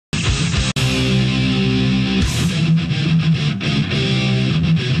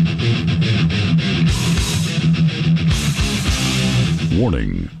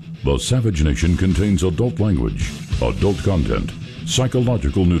Warning: the Savage Nation contains adult language, adult content,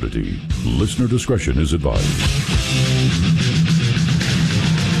 psychological nudity. Listener discretion is advised.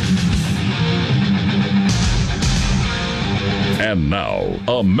 And now,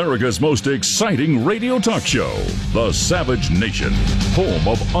 America's most exciting radio talk show, The Savage Nation, home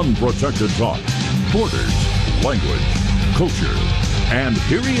of unprotected talk, borders, language, culture. And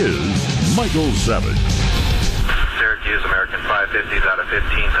here he is, Michael Savage. Syracuse, American 550s out of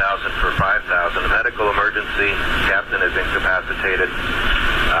 15,000 for 5,000. Medical emergency. Captain is incapacitated.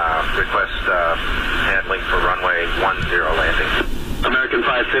 Request handling for runway 10 landing. American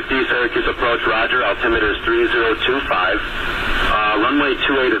 550, Syracuse approach, roger. Altimeter is 3025. Runway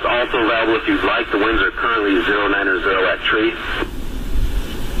 28 is also available if you'd like. The winds are currently 090 at tree.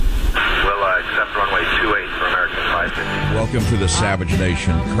 We'll accept runway 28 for American 550. Welcome to the Savage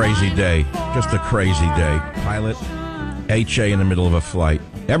Nation. Crazy day. Just a crazy day. Pilot, HA in the middle of a flight.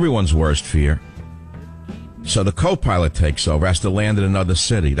 Everyone's worst fear. So the co-pilot takes over, has to land in another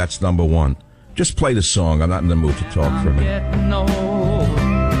city. That's number one. Just play the song. I'm not in the mood to talk for a minute.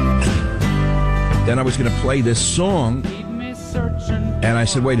 Then I was going to play this song, and I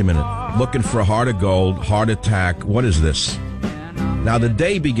said, wait a minute. Looking for a heart of gold, heart attack. What is this? Now, the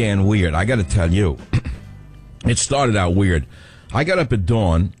day began weird. I got to tell you. It started out weird. I got up at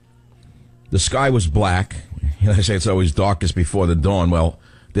dawn. The sky was black. I say it's always darkest before the dawn. Well,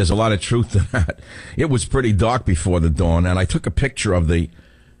 there's a lot of truth to that. It was pretty dark before the dawn, and I took a picture of the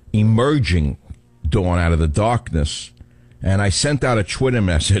emerging dawn out of the darkness, and I sent out a Twitter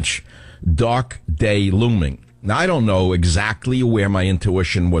message, dark day looming. Now, I don't know exactly where my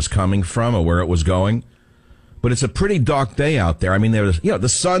intuition was coming from or where it was going, but it's a pretty dark day out there. I mean, the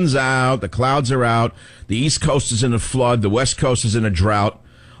sun's out, the clouds are out, the East Coast is in a flood, the West Coast is in a drought.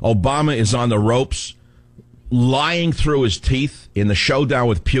 Obama is on the ropes, lying through his teeth in the showdown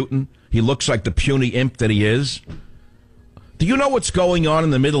with Putin. He looks like the puny imp that he is. Do you know what's going on in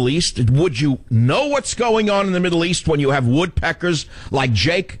the Middle East? Would you know what's going on in the Middle East when you have woodpeckers like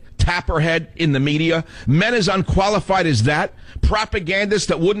Jake Tapperhead in the media? Men as unqualified as that, propagandists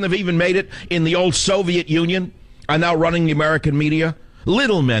that wouldn't have even made it in the old Soviet Union, are now running the American media?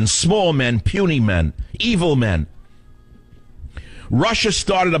 Little men, small men, puny men, evil men. Russia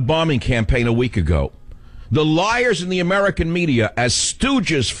started a bombing campaign a week ago. The liars in the American media, as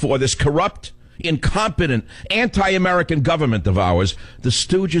stooges for this corrupt, incompetent, anti-American government of ours, the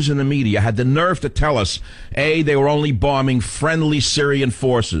stooges in the media had the nerve to tell us, A, they were only bombing friendly Syrian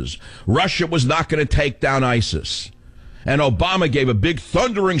forces. Russia was not going to take down ISIS. And Obama gave a big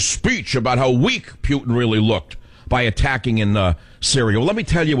thundering speech about how weak Putin really looked by attacking in Syria. Well, let me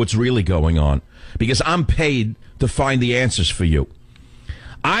tell you what's really going on, because I'm paid to find the answers for you.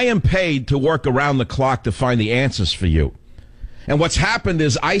 I am paid to work around the clock to find the answers for you. And what's happened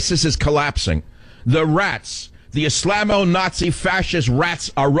is ISIS is collapsing. The rats, the Islamo-Nazi fascist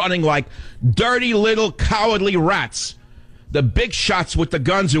rats, are running like dirty little cowardly rats. The big shots with the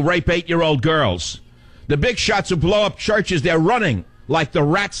guns who rape 8-year-old girls. The big shots who blow up churches, they're running like the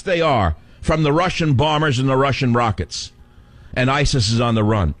rats they are from the Russian bombers and the Russian rockets. And ISIS is on the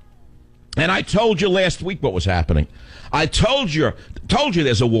run. And I told you last week what was happening. I told you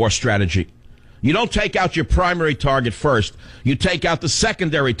there's a war strategy. You don't take out your primary target first. You take out the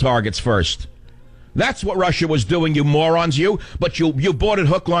secondary targets first. That's what Russia was doing, you morons, you. But you bought it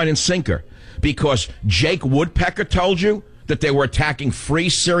hook, line, and sinker. Because Jake Woodpecker told you that they were attacking Free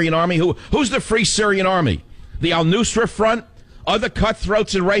Syrian Army. Who's the Free Syrian Army? The Al-Nusra Front? Other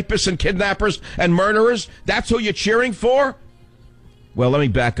cutthroats and rapists and kidnappers and murderers? That's who you're cheering for? Well, let me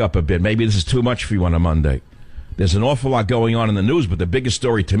back up a bit. Maybe this is too much for you on a Monday. There's an awful lot going on in the news, but the biggest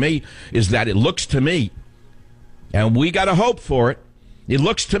story to me is that it looks to me, and we got to hope for it, it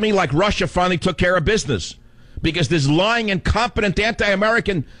looks to me like Russia finally took care of business, because this lying, incompetent,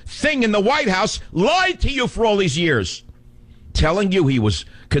 anti-American thing in the White House lied to you for all these years, telling you he was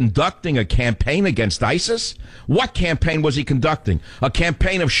conducting a campaign against ISIS. What campaign was he conducting? A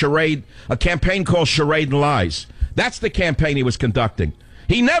campaign of charade, a campaign called Charade and Lies. That's the campaign he was conducting.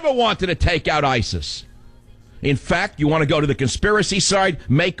 He never wanted to take out ISIS. In fact, you want to go to the conspiracy side?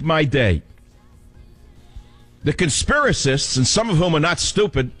 Make my day. The conspiracists, and some of whom are not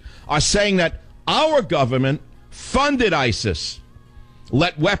stupid, are saying that our government funded ISIS,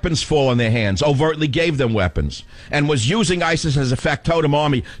 let weapons fall in their hands, overtly gave them weapons, and was using ISIS as a factotum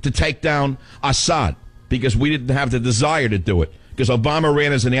army to take down Assad, because we didn't have the desire to do it. Because Obama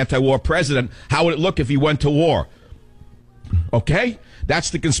ran as an anti-war president. How would it look if he went to war? Okay? That's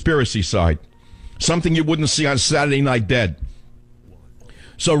the conspiracy side. Something you wouldn't see on Saturday Night Dead.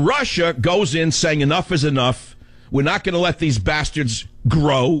 So Russia goes in saying enough is enough. We're not going to let these bastards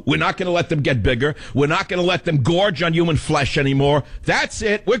grow. We're not going to let them get bigger. We're not going to let them gorge on human flesh anymore. That's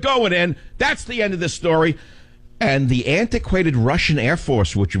it. We're going in. That's the end of the story. And the antiquated Russian Air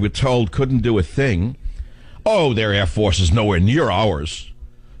Force, which we were told couldn't do a thing, oh, their Air Force is nowhere near ours.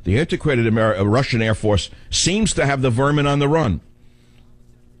 The antiquated Russian Air Force seems to have the vermin on the run.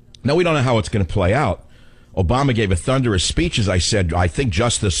 Now, we don't know how it's going to play out. Obama gave a thunderous speech, as I said, I think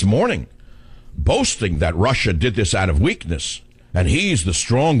just this morning, boasting that Russia did this out of weakness, and he's the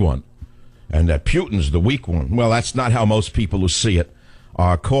strong one, and that Putin's the weak one. Well, that's not how most people who see it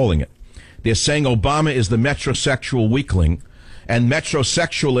are calling it. They're saying Obama is the metrosexual weakling, and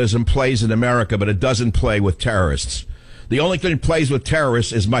metrosexualism plays in America, but it doesn't play with terrorists. The only thing that plays with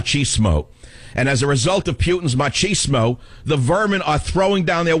terrorists is machismo. And as a result of Putin's machismo, the vermin are throwing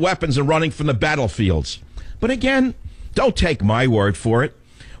down their weapons and running from the battlefields. But again, don't take my word for it.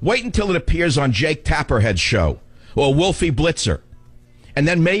 Wait until it appears on Jake Tapperhead's show or Wolfie Blitzer, and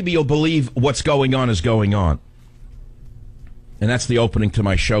then maybe you'll believe what's going on is going on. And that's the opening to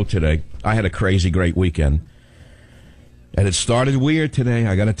my show today. I had a crazy, great weekend. And it started weird today,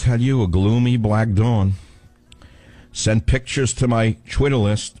 I got to tell you, a gloomy black dawn. Sent pictures to my Twitter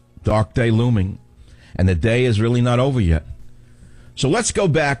list, dark day looming, and the day is really not over yet. So let's go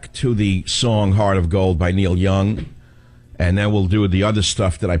back to the song Heart of Gold by Neil Young, and then we'll do the other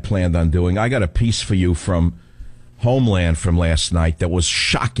stuff that I planned on doing. I got a piece for you from Homeland from last night that was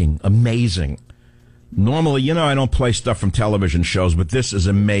shocking, amazing. Normally, you know, I don't play stuff from television shows, but this is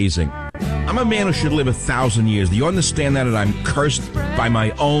amazing. I'm a man who should live 1,000 years. Do you understand that I'm cursed by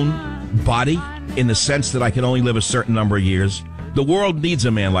my own body in the sense that I can only live a certain number of years? The world needs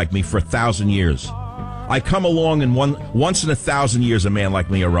a man like me for 1,000 years. I come along, and once in 1,000 years, a man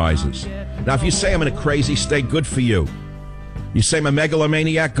like me arises. Now, if you say I'm in a crazy state, good for you. You say I'm a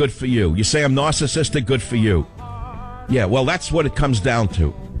megalomaniac, good for you. You say I'm narcissistic, good for you. Yeah, well, that's what it comes down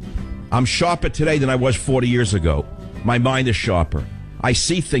to. I'm sharper today than I was 40 years ago. My mind is sharper. I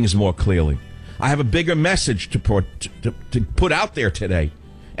see things more clearly. I have a bigger message to put out there today,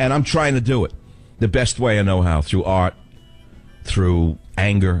 and I'm trying to do it the best way I know how, through art, through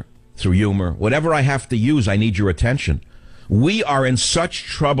anger, through humor. Whatever I have to use, I need your attention. We are in such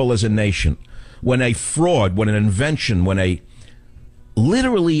trouble as a nation when a fraud, when an invention, when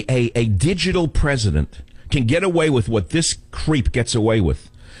literally a digital president can get away with what this creep gets away with,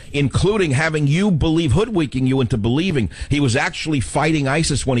 including having you believe, hoodwinking you into believing he was actually fighting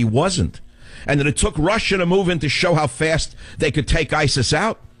ISIS when he wasn't, and that it took Russia to move in to show how fast they could take ISIS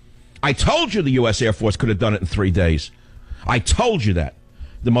out. I told you the U.S. Air Force could have done it in 3 days. I told you that.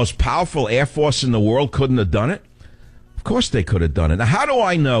 The most powerful Air Force in the world couldn't have done it? Of course they could have done it. Now, how do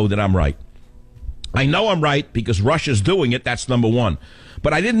I know that I'm right? I know I'm right because Russia's doing it. That's number one.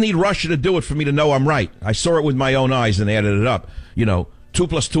 But I didn't need Russia to do it for me to know I'm right. I saw it with my own eyes and added it up. You know, 2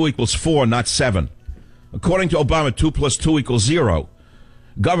 + 2 = 4, not 7. According to Obama, 2 + 2 = 0.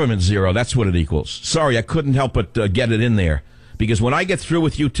 Government zero, that's what it equals. Sorry, I couldn't help but get it in there. Because when I get through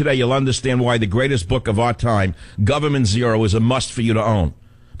with you today, you'll understand why the greatest book of our time, Government Zero, is a must for you to own.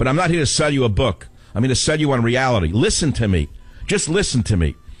 But I'm not here to sell you a book. I'm here to sell you on reality. Listen to me. Just listen to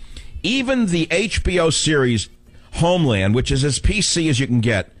me. Even the HBO series Homeland, which is as PC as you can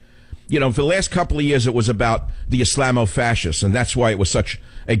get, you know, for the last couple of years, it was about the Islamo-fascists, and that's why it was such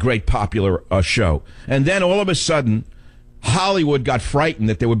a great popular show. And then all of a sudden, Hollywood got frightened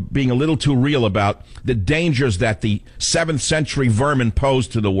that they were being a little too real about the dangers that the 7th century vermin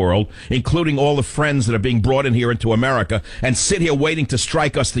posed to the world, including all the friends that are being brought in here into America and sit here waiting to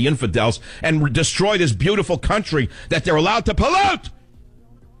strike us, the infidels, and destroy this beautiful country that they're allowed to pollute.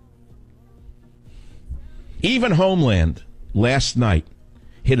 Even Homeland last night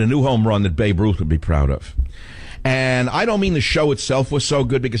hit a new home run that Babe Ruth would be proud of. And I don't mean the show itself was so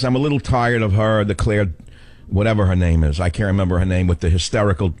good, because I'm a little tired of her, the Claire, whatever her name is. I can't remember her name, with the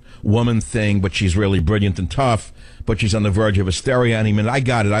hysterical woman thing, but she's really brilliant and tough, but she's on the verge of hysteria any minute. I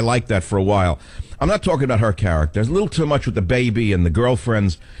got it. I liked that for a while. I'm not talking about her character. There's a little too much with the baby and the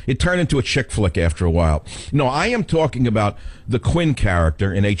girlfriends. It turned into a chick flick after a while. No, I am talking about the Quinn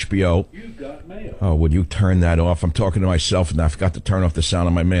character in HBO. You've got mail. Oh, would you turn that off? I'm talking to myself, and I forgot to turn off the sound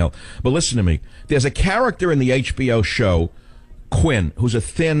of my mail. But listen to me. There's a character in the HBO show, Quinn, who's a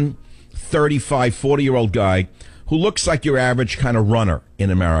thin 35, 40-year-old guy who looks like your average kind of runner in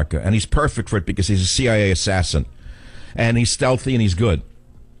America. And he's perfect for it because he's a CIA assassin. And he's stealthy and he's good.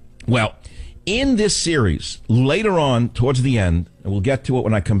 Well, in this series, later on, towards the end, and we'll get to it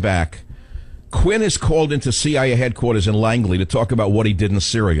when I come back, Quinn is called into CIA headquarters in Langley to talk about what he did in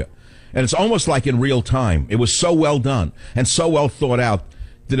Syria. And it's almost like in real time. It was so well done and so well thought out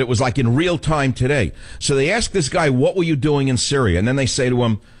that it was like in real time today. So they asked this guy, what were you doing in Syria? And then they say to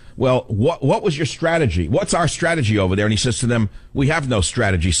him, well, what was your strategy? What's our strategy over there? And he says to them, we have no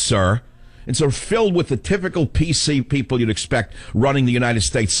strategy, sir. And so filled with the typical PC people you'd expect running the United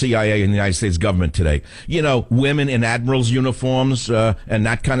States CIA and the United States government today. You know, women in admirals' uniforms and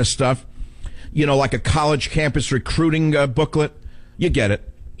that kind of stuff. You know, like a college campus recruiting booklet. You get it.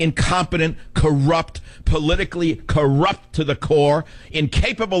 Incompetent, corrupt, politically corrupt to the core,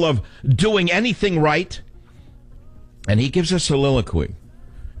 incapable of doing anything right. And he gives a soliloquy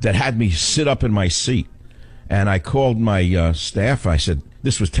that had me sit up in my seat. And I called my staff. I said,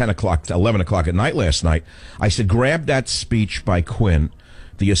 this was 10 o'clock, 11 o'clock at night last night. I said, grab that speech by Quinn,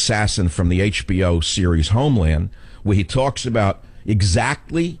 the assassin from the HBO series Homeland, where he talks about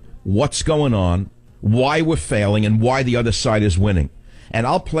exactly what's going on, why we're failing, and why the other side is winning. And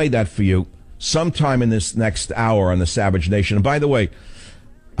I'll play that for you sometime in this next hour on the Savage Nation. And by the way,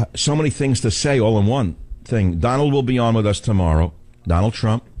 so many things to say all in one thing. Donald will be on with us tomorrow. Donald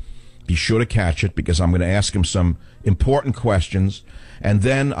Trump. Be sure to catch it because I'm going to ask him some important questions. And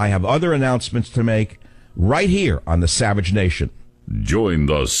then I have other announcements to make right here on the Savage Nation. Join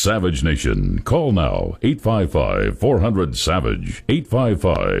the Savage Nation. Call now, 855-400-SAVAGE,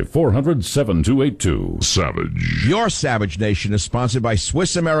 855-400-7282. Savage. Your Savage Nation is sponsored by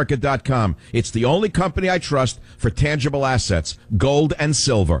SwissAmerica.com. It's the only company I trust for tangible assets, gold and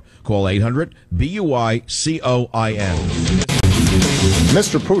silver. Call 800-BUI-COIN.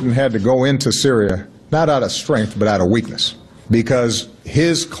 Mr. Putin had to go into Syria not out of strength but out of weakness because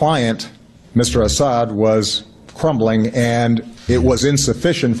his client, Mr. Assad, was crumbling and it was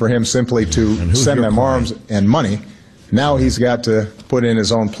insufficient for him simply to send them arms and money. Now he's got to put in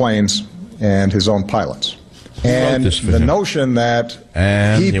his own planes and his own pilots. And the notion that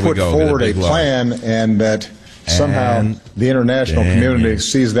he put forward a plan and that somehow the international community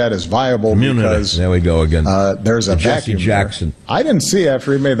sees that as viable because there we go again. There's a Jesse vacuum Jackson. there. I didn't see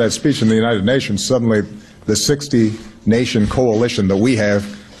after he made that speech in the United Nations suddenly the 60-nation coalition that we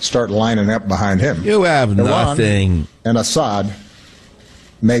have start lining up behind him. You have Iran nothing. And Assad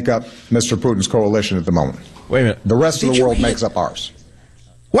make up Mr. Putin's coalition at the moment. Wait a minute. The rest of the world makes up ours.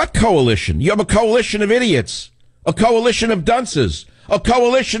 What coalition? You have a coalition of idiots, a coalition of dunces, a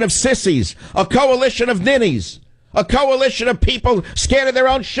coalition of sissies, a coalition of ninnies, a coalition of people scared of their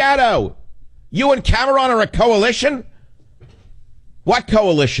own shadow. You and Cameron are a coalition? What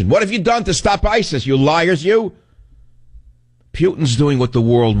coalition? What have you done to stop ISIS, you liars, you? Putin's doing what the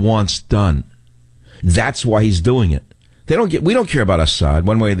world wants done. That's why he's doing it. We don't care about Assad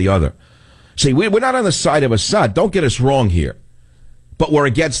one way or the other. See, we're not on the side of Assad. Don't get us wrong here. But we're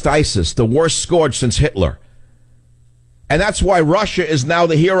against ISIS, the worst scourge since Hitler. And that's why Russia is now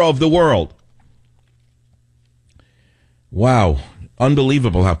the hero of the world. Wow.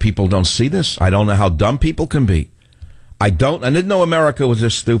 Unbelievable how people don't see this. I don't know how dumb people can be. I didn't know America was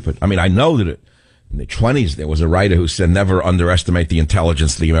this stupid. I mean, I know that in the 1920s, there was a writer who said never underestimate the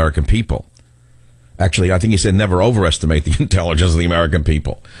intelligence of the American people. Actually, I think he said never overestimate the intelligence of the American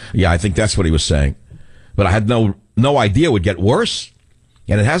people. Yeah, I think that's what he was saying. But I had no idea it would get worse.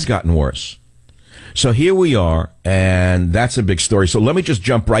 And it has gotten worse. So here we are, and that's a big story. So let me just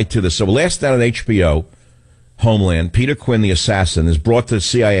jump right to this. So last night on HBO, Homeland, Peter Quinn, the assassin, is brought to the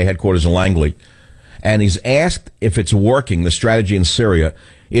CIA headquarters in Langley. And he's asked if it's working, the strategy in Syria.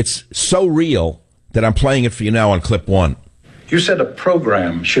 It's so real that I'm playing it for you now on clip 1. You said a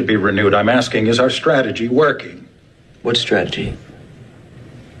program should be renewed. I'm asking, is our strategy working? What strategy?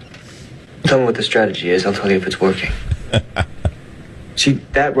 Tell me what the strategy is. I'll tell you if it's working. See,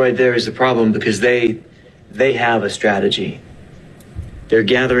 that right there is the problem because they have a strategy. They're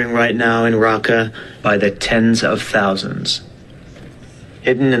gathering right now in Raqqa by the tens of thousands,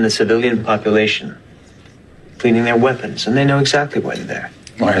 hidden in the civilian population, cleaning their weapons, and they know exactly why they're there.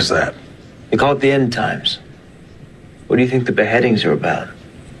 Why is that? They call it the end times. What do you think the beheadings are about?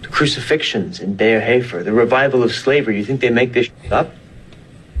 The crucifixions in Deir Hafer, the revival of slavery. You think they make this up?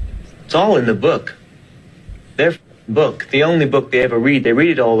 It's all in the book. Their book, the only book they ever read. They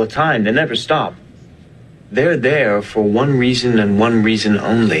read it all the time. They never stop. They're there for one reason and one reason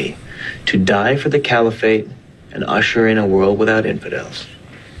only: to die for the caliphate and usher in a world without infidels.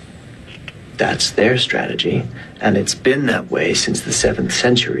 That's their strategy, and it's been that way since the 7th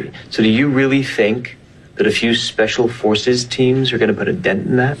century. So do you really think that a few special forces teams are going to put a dent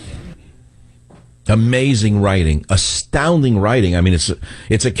in that? Amazing writing, astounding writing. I mean,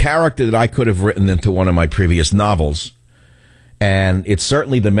 it's a character that I could have written into one of my previous novels. And it's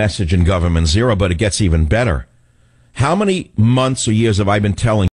certainly the message in Government Zero, but it gets even better. How many months or years have I been telling